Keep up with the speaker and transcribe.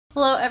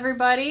Hello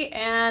everybody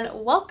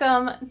and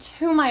welcome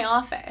to my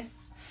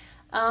office.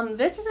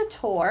 This is a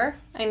tour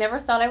I never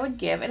thought I would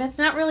give, and it's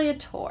not really a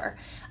tour.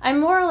 I'm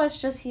more or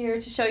less just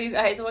here to show you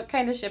guys what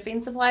kind of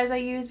shipping supplies I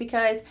use,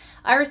 because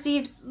I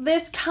received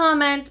this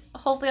comment.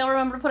 Hopefully I'll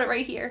remember to put it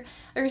right here.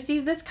 I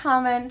received this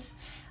comment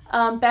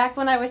back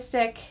when I was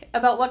sick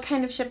about what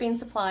kind of shipping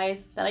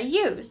supplies that I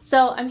used.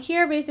 So I'm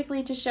here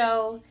basically to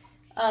show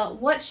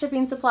what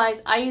shipping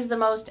supplies I use the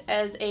most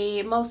as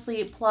a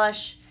mostly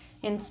plush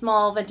and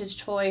small vintage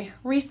toy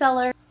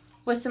reseller,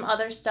 with some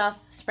other stuff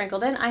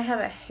sprinkled in. I have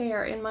a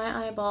hair in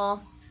my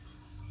eyeball.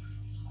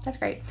 That's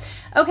great.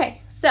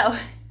 Okay, so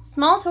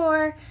small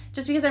tour,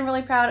 just because I'm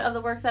really proud of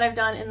the work that I've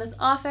done in this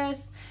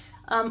office.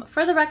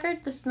 For the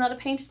record, this is not a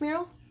painted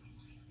mural.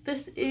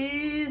 This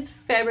is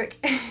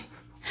fabric.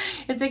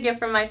 It's a gift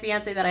from my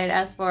fiance that I had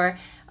asked for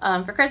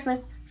Christmas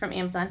from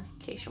Amazon,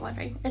 in case you're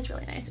wondering. It's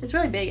really nice. It's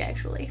really big,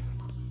 actually.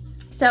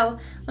 So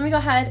let me go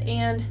ahead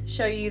and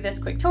show you this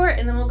quick tour,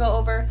 and then we'll go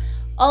over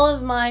all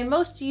of my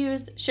most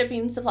used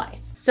shipping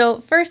supplies.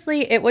 So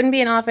firstly, it wouldn't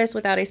be an office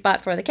without a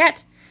spot for the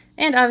cat,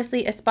 and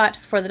obviously a spot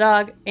for the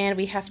dog, and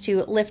we have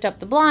to lift up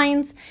the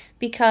blinds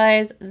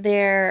because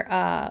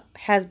there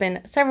has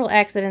been several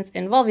accidents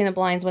involving the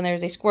blinds when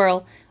there's a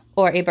squirrel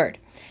or a bird.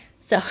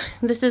 So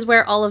this is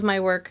where all of my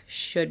work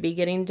should be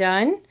getting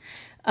done,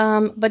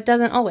 but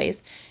doesn't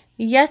always.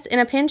 Yes, in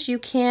a pinch, you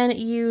can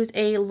use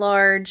a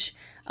large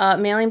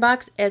mailing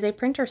box as a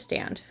printer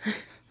stand.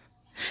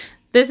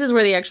 This is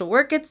where the actual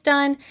work gets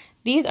done.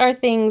 These are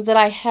things that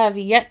I have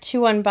yet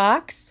to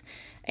unbox,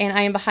 and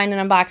I am behind in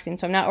unboxing,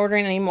 so I'm not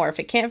ordering anymore. If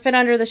it can't fit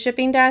under the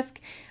shipping desk,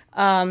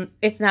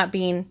 it's not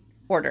being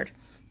ordered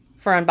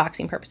for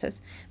unboxing purposes.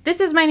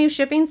 This is my new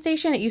shipping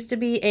station. It used to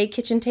be a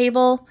kitchen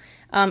table.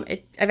 I've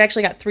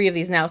actually got 3 of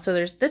these now. So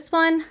there's this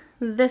one,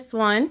 and this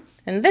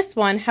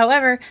one.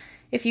 However,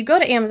 if you go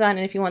to Amazon,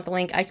 and if you want the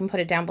link, I can put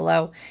it down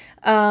below.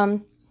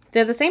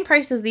 They're the same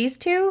price as these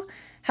two.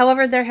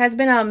 However, there has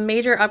been a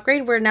major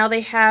upgrade where now they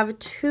have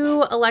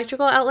 2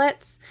 electrical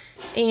outlets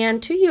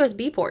and 2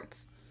 USB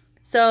ports.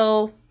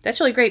 So that's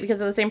really great because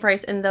they're the same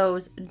price, and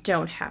those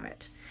don't have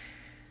it.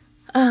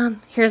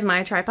 Here's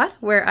my tripod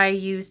where I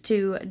use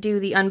to do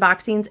the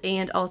unboxings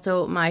and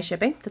also my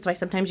shipping. That's why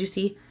sometimes you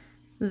see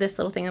this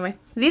little thing in the way.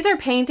 These are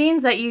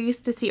paintings that you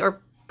used to see, or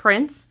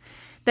prints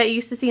that you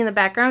used to see in the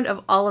background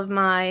of all of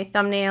my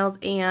thumbnails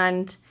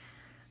and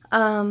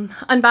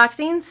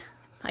unboxings.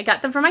 I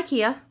got them from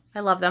IKEA. I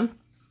love them.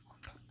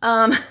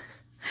 But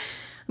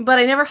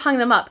I never hung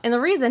them up. And the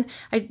reason,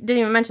 I didn't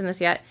even mention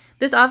this yet,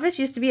 this office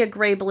used to be a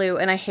gray blue,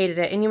 and I hated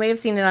it. And you may have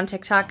seen it on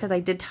TikTok because I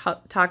did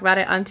talk about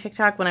it on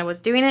TikTok when I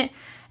was doing it.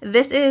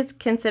 This is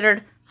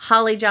considered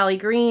Holly Jolly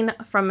Green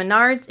from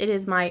Menards. It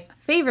is my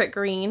favorite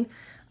green,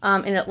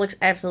 and it looks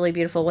absolutely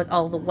beautiful with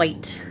all the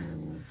white.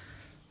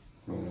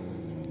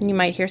 You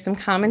might hear some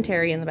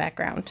commentary in the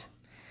background.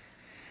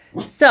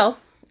 So,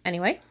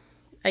 anyway,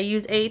 I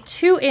use a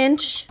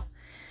 2-inch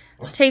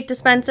tape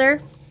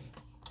dispenser.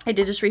 I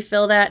did just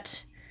refill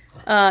that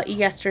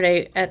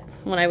yesterday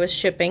when I was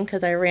shipping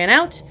because I ran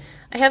out.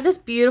 I have this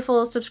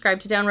beautiful subscribe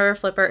to Downriver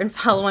Flipper and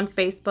follow on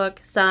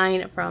Facebook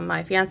sign from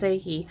my fiance.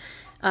 He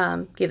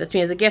gave that to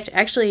me as a gift.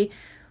 Actually,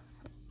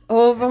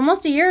 over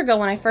almost a year ago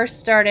when I first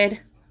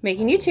started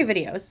making YouTube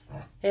videos.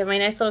 I have my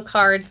nice little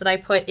cards that I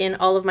put in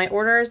all of my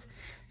orders.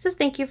 It says,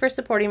 "Thank you for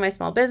supporting my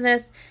small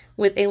business,"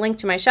 with a link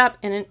to my shop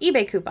and an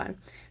eBay coupon.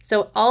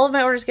 So all of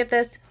my orders get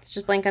this. It's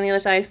just blank on the other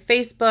side.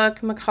 Facebook,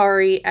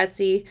 Mercari,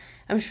 Etsy.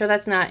 I'm sure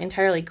that's not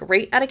entirely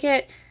great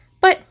etiquette,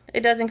 but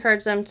it does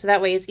encourage them, so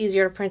that way it's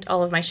easier to print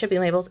all of my shipping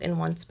labels in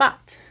one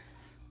spot.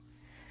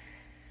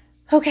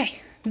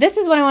 Okay, this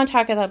is what I want to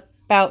talk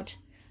about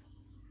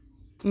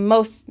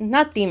most,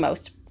 not the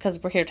most, because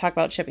we're here to talk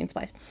about shipping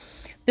supplies.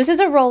 This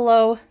is a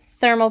Rollo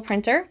thermal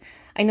printer.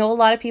 I know a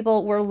lot of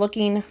people were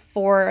looking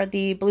for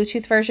the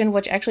Bluetooth version,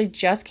 which actually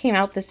just came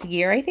out this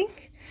year, I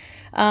think.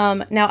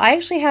 Now I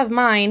actually have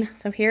mine,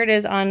 so here it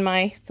is on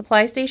my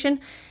supply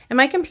station, and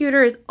my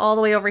computer is all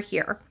the way over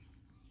here.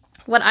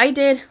 What I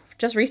did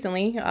just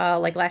recently,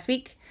 like last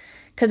week,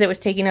 because it was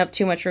taking up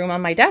too much room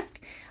on my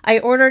desk, I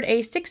ordered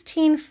a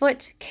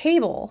 16-foot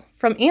cable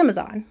from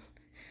Amazon.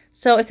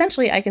 So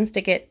essentially I can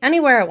stick it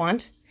anywhere I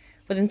want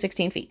within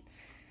 16 feet.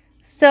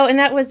 So, and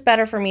that was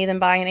better for me than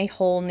buying a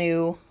whole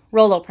new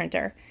Rollo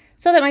printer.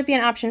 So that might be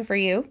an option for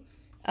you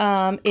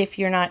if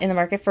you're not in the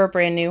market for a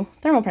brand new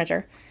thermal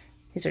printer.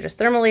 These are just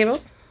thermal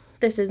labels.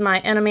 This is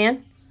my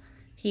Enaman.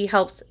 He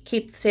helps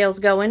keep the sales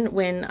going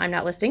when I'm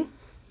not listing.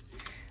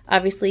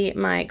 Obviously,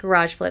 my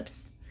Garage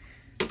Flips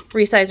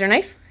resizer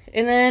knife.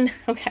 And then,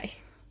 okay.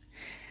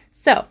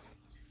 So,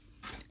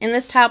 in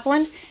this top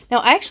one, now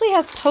I actually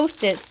have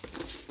Post-its.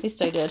 At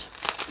least I did.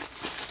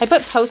 I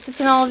put Post-its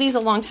in all of these a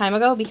long time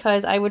ago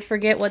because I would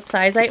forget what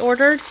size I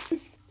ordered.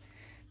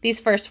 These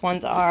first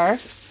ones are,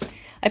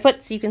 I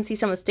put so you can see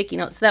some of the sticky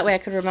notes, so that way I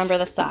could remember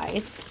the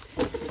size.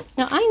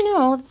 Now I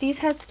know that these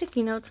had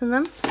sticky notes in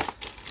them.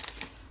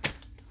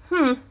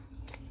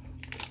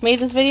 Made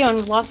this video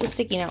and lost a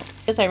sticky note.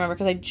 This I remember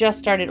because I just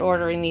started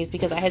ordering these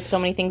because I had so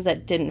many things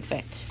that didn't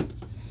fit.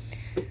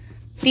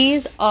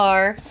 These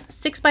are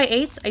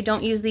 6x8s. I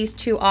don't use these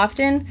too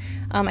often.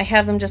 I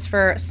have them just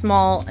for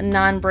small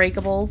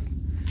non-breakables.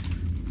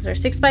 These are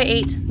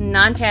 6x8,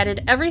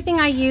 non-padded. Everything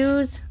I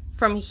use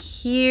from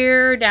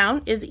here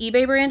down is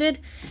eBay branded.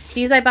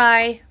 These I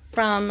buy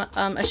from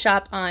a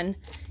shop on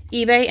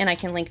eBay, and I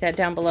can link that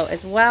down below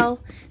as well.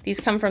 These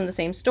come from the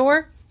same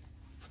store.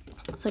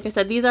 So like I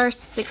said, these are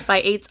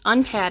 6x8s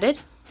unpadded.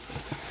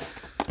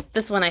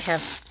 This one I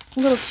have a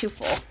little too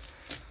full.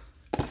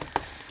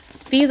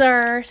 These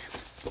are,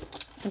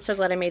 I'm so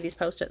glad I made these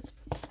Post-its.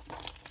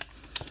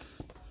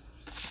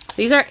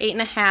 These are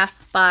 8.5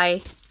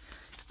 by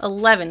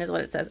 11 is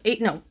what it says.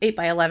 8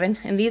 by 11.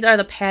 And these are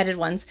the padded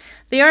ones.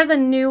 They are the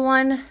new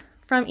one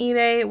from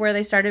eBay where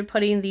they started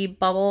putting the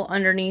bubble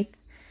underneath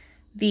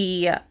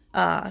the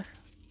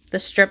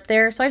strip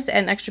there. So I just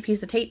add an extra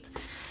piece of tape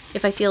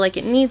if I feel like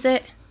it needs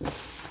it.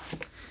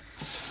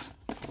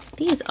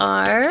 These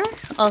are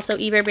also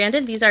eBay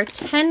branded. These are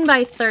 10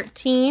 by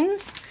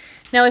 13s.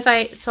 Now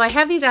so I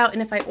have these out,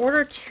 and if I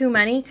order too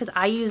many, because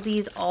I use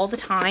these all the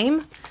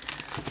time,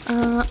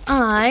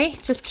 I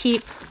just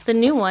keep the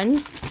new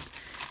ones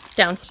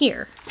down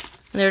here.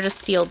 And they're just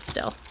sealed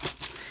still.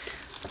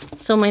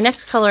 So my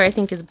next color I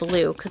think is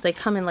blue, because they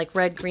come in like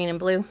red, green, and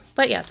blue.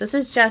 But yeah, this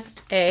is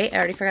just I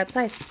already forgot the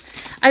size.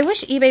 I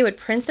wish eBay would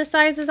print the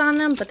sizes on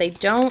them, but they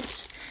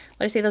don't. What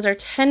did I say? Those are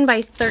 10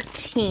 by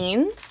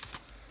 13s.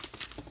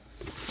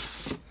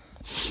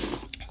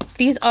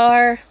 These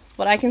are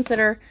what I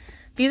consider,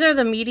 these are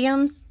the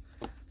mediums.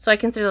 So I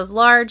consider those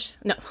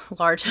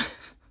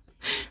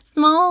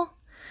small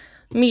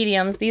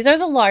mediums. These are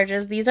the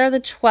larges. These are the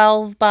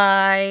 12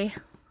 by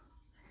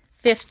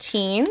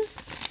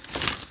 15s.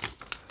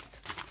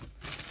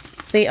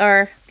 They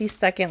are the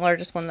second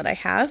largest one that I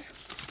have.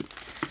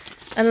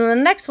 And then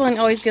the next one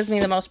always gives me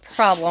the most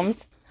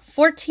problems.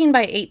 14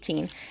 by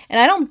 18. And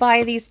I don't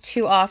buy these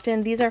too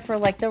often. These are for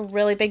like the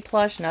really big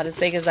plush, not as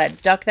big as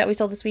that duck that we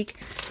sold this week.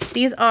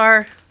 These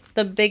are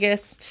the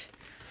biggest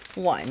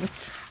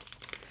ones.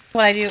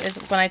 What I do is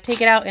when I take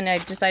it out and I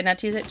decide not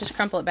to use it, just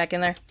crumple it back in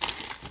there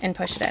and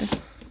push it in.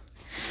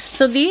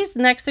 So these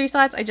next 3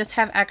 slots, I just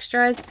have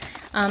extras.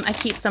 I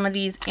keep some of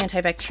these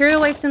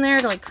antibacterial wipes in there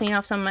to like clean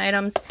off some of my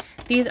items.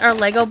 These are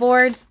Lego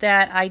boards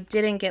that I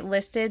didn't get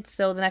listed,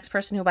 so the next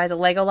person who buys a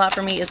Lego lot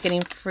for me is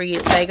getting free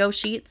Lego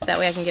sheets. That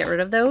way I can get rid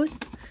of those.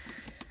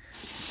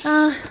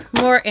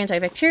 More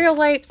antibacterial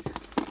wipes.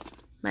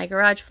 My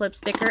garage flip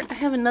sticker. I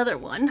have another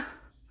one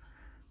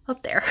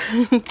up there.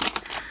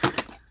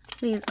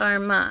 These are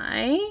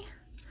my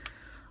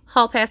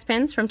Hall Pass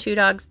pins from Two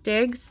Dogs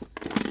Digs.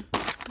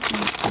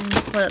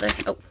 What other?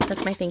 Oh,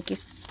 that's my thank you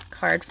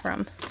card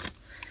from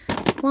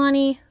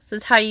Lonnie. This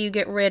is how you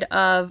get rid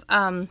of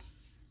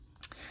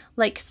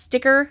like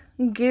sticker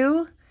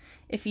goo.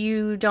 If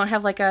you don't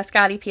have like a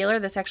Scotty peeler,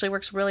 this actually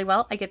works really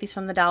well. I get these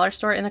from the dollar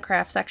store in the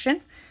craft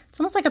section. It's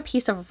almost like a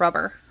piece of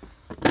rubber.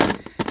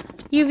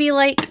 UV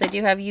light, because I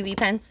do have UV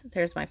pens.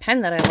 There's my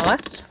pen that I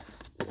lost.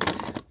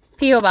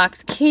 P.O.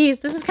 Box keys.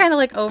 This is kind of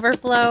like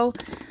overflow.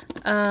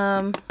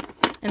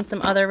 And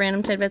some other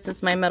random tidbits. This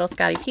is my metal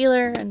Scotty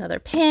peeler, another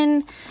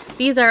pin.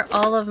 These are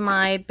all of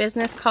my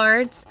business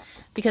cards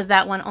because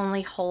that one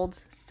only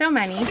holds so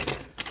many.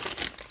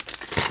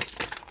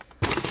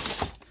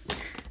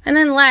 And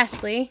then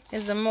lastly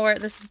is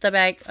this is the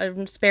bag,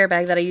 a spare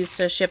bag that I used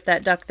to ship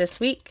that duck this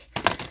week.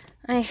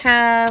 I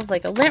have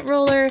like a lint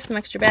roller, some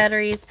extra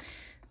batteries,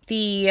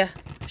 the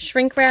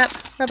shrink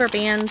wrap, rubber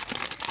bands.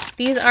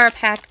 These are a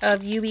pack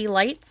of UV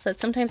lights that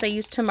sometimes I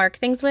use to mark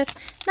things with.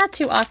 Not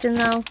too often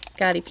though.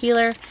 Scotty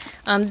peeler.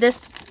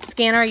 This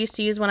scanner I used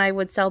to use when I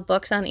would sell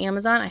books on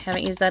Amazon. I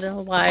haven't used that in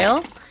a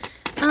while.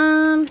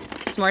 Some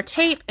more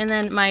tape and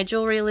then my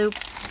jewelry loop.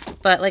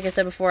 But like I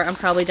said before, I'm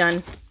probably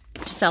done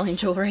selling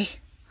jewelry.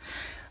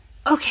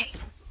 Okay.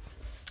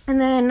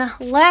 And then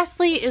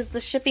lastly is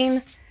the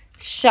shipping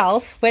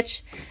shelf,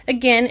 which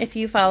again, if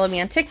you follow me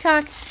on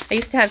TikTok, I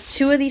used to have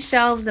 2 of these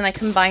shelves and I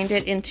combined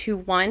it into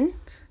one.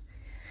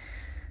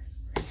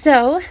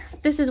 So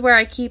this is where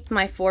I keep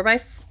my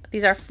 4x4.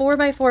 These are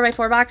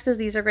 4x4x4 boxes.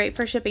 These are great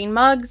for shipping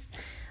mugs,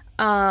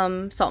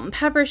 salt and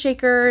pepper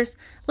shakers,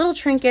 little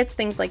trinkets,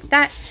 things like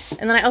that.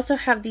 And then I also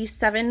have these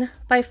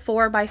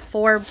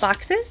 7x4x4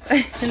 boxes.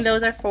 And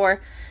those are for,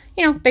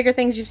 you know, bigger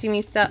things. You've seen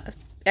me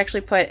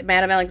actually put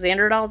Madame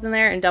Alexander dolls in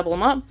there and double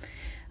them up.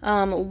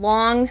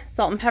 Long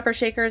salt and pepper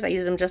shakers. I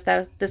use them just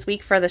this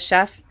week for the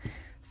chef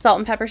salt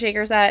and pepper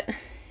shaker set.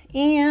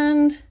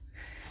 And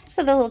just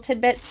other little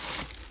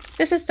tidbits.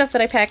 This is stuff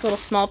that I pack little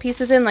small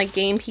pieces in, like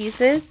game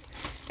pieces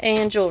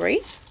and jewelry.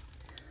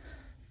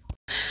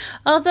 I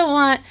also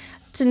want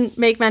to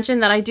make mention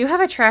that I do have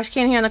a trash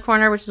can here in the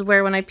corner, which is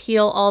where when I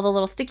peel all the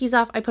little stickies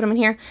off, I put them in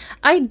here.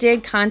 I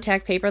did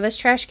contact paper this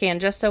trash can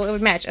just so it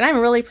would match, and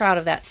I'm really proud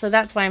of that. So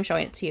that's why I'm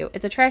showing it to you.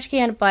 It's a trash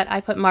can, but I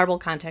put marble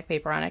contact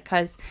paper on it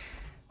because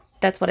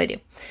that's what I do.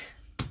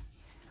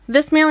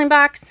 This mailing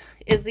box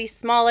is the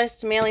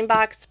smallest mailing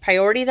box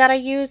priority that I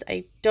use.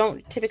 I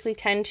don't typically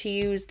tend to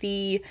use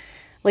the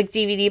like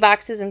DVD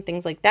boxes and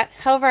things like that.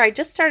 However, I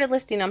just started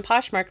listing on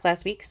Poshmark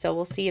last week, so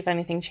we'll see if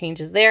anything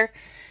changes there.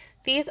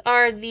 These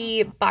are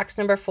the box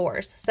number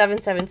 4s,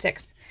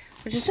 776,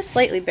 which is just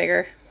slightly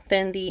bigger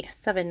than the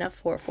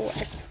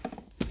 744s.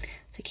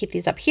 So keep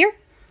these up here.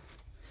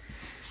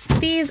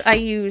 These I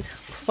use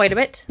quite a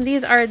bit.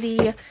 These are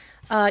the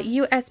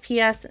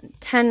USPS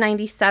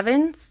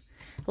 1097s.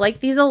 I like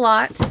these a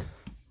lot.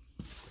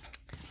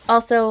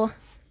 Also,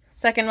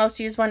 second most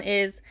used one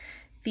is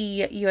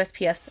the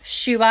USPS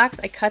shoebox.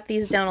 I cut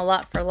these down a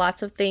lot for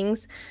lots of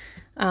things.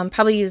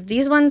 Probably use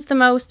these ones the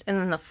most, and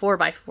then the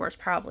 4x4s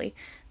probably.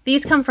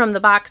 These come from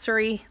the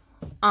Boxery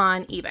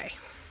on eBay.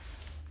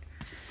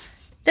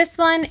 This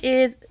one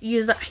is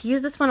I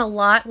use this one a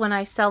lot when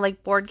I sell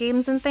like board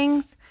games and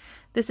things.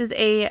 This is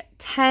a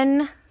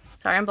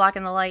sorry, I'm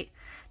blocking the light,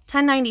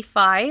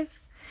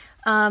 1095.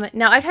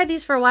 Now I've had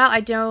these for a while.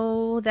 I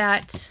know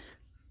that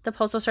the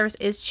Postal Service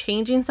is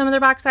changing some of their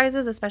box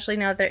sizes, especially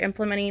now that they're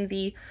implementing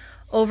the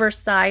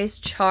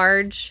oversized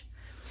charge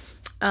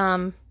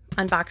on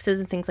boxes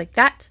and things like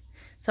that.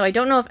 So I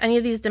don't know if any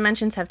of these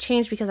dimensions have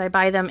changed because I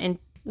buy them in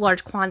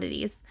large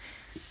quantities.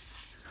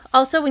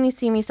 Also, when you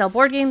see me sell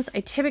board games, I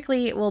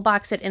typically will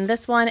box it in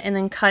this one and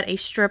then cut a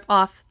strip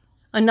off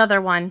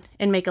another one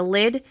and make a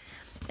lid.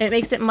 It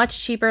makes it much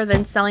cheaper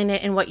than selling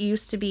it in what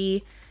used to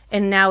be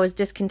and now is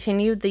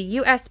discontinued, the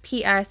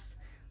USPS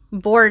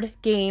board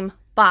game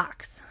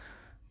box.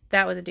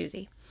 That was a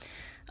doozy.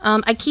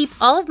 I keep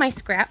all of my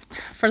scrap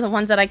for the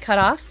ones that I cut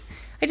off.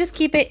 I just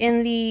keep it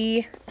in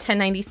the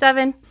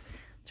 1097.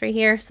 It's right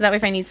here, so that way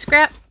if I need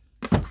scrap,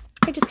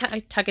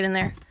 I tuck it in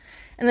there.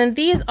 And then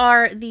these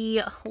are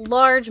the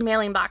large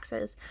mailing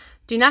boxes.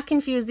 Do not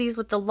confuse these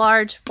with the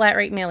large flat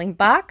rate mailing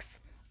box.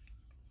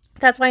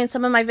 That's why in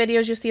some of my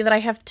videos you'll see that I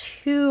have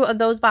 2 of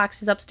those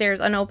boxes upstairs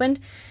unopened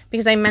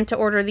because I meant to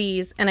order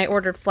these and I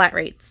ordered flat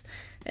rates.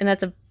 And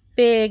that's a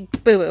big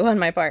boo-boo on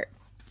my part.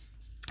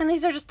 And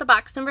these are just the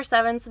box number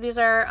 7. So these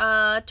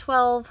are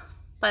 12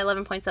 by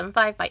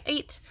 11.75 by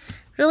 8.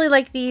 Really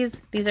like these.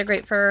 These are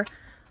great for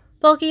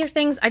bulkier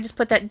things. I just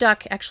put that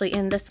duck actually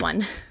in this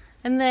one.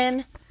 And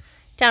then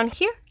down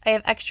here I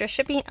have extra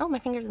shipping. Oh, my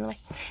finger's in the way.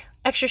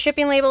 Extra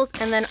shipping labels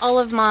and then all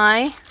of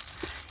my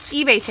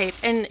eBay tape.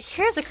 And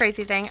here's the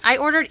crazy thing. I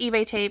ordered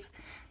eBay tape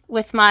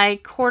with my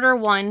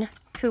Q1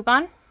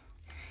 coupon.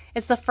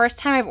 It's the first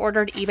time I've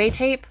ordered eBay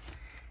tape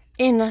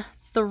in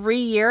 3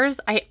 years.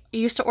 I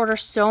used to order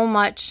so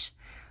much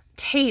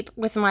tape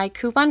with my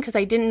coupon because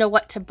I didn't know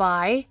what to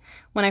buy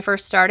when I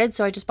first started,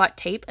 so I just bought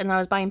tape and then I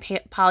was buying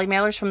poly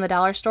mailers from the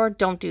dollar store.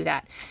 Don't do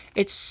that.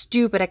 It's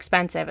stupid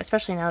expensive,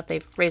 especially now that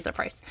they've raised their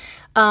price.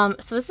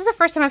 So this is the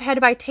first time I've had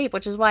to buy tape,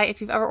 which is why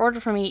if you've ever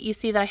ordered from me, you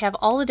see that I have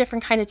all the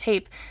different kind of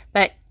tape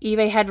that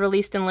eBay had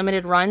released in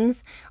limited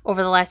runs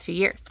over the last few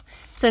years.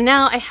 So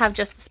now I have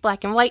just this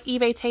black and white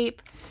eBay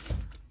tape,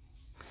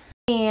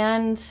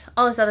 and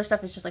all this other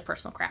stuff is just like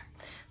personal crap.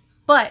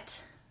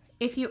 But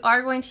if you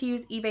are going to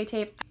use eBay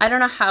tape, I don't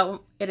know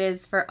how it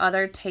is for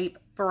other tape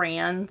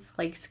brands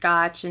like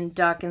Scotch and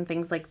Duck and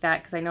things like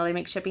that, because I know they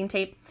make shipping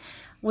tape.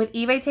 With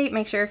eBay tape,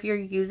 make sure if you're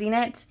using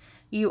it,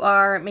 you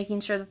are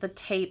making sure that the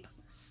tape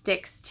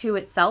sticks to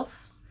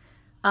itself.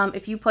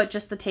 If you put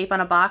just the tape on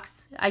a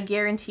box, I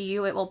guarantee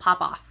you it will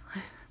pop off.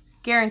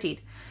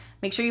 Guaranteed.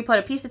 Make sure you put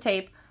a piece of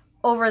tape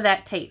over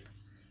that tape.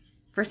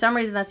 For some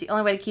reason, that's the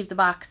only way to keep the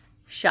box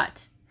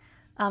shut.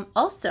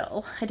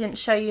 Also, I didn't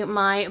show you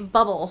my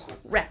bubble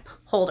wrap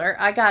holder.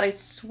 I got a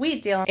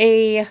sweet deal.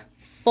 A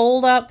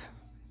fold-up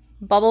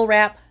bubble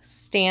wrap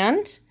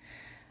stand.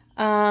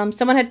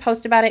 Someone had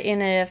posted about it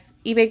in a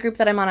eBay group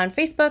that I'm on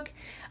Facebook.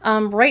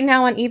 Right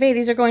now on eBay,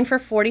 these are going for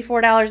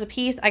 $44 a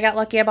piece. I got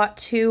lucky. I bought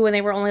 2 and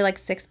they were only like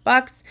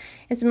 $6.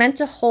 It's meant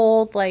to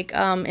hold like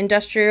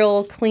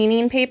industrial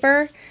cleaning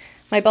paper.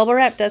 My bubble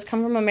wrap does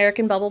come from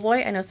American Bubble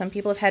Boy. I know some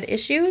people have had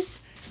issues.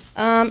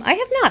 I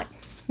have not.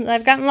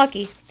 I've gotten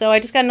lucky. So I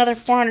just got another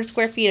 400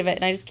 square feet of it,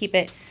 and I just keep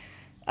it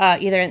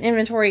either in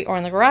inventory or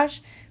in the garage.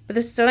 But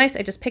this is so nice.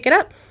 I just pick it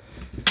up.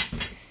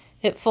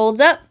 It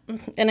folds up,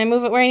 and I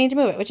move it where I need to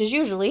move it, which is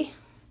usually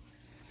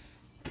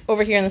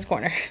over here in this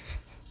corner.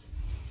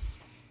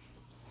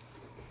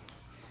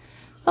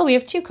 Oh, we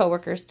have 2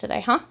 coworkers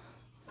today, huh?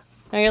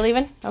 No, you're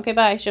leaving? Okay,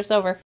 bye. Shift's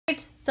over.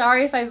 Right.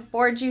 Sorry if I've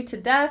bored you to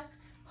death.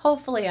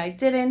 Hopefully I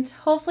didn't.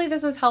 Hopefully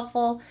this was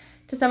helpful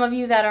to some of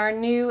you that are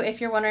new, if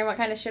you're wondering what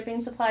kind of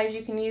shipping supplies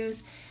you can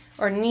use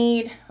or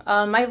need.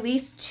 My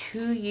least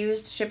 2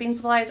 used shipping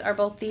supplies are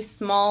both the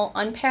small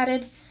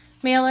unpadded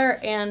mailer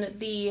and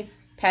the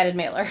padded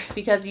mailer,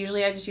 because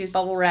usually I just use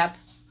bubble wrap,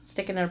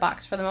 stick it in a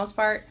box for the most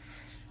part.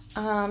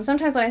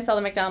 Sometimes when I sell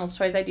the McDonald's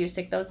toys, I do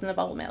stick those in the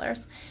bubble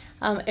mailers.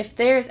 If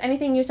there's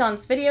anything you saw in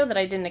this video that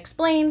I didn't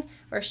explain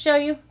or show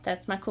you,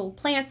 that's my cool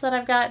plants that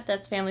I've got.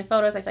 That's family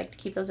photos. I like to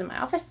keep those in my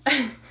office.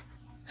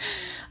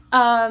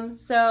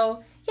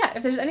 So yeah,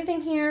 if there's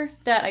anything here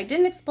that I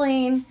didn't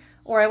explain,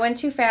 or I went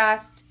too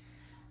fast,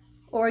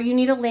 or you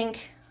need a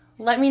link,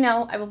 let me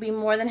know. I will be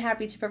more than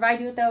happy to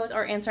provide you with those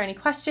or answer any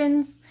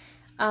questions.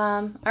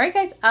 All right,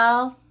 guys,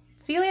 I'll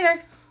see you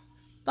later.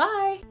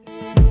 Bye.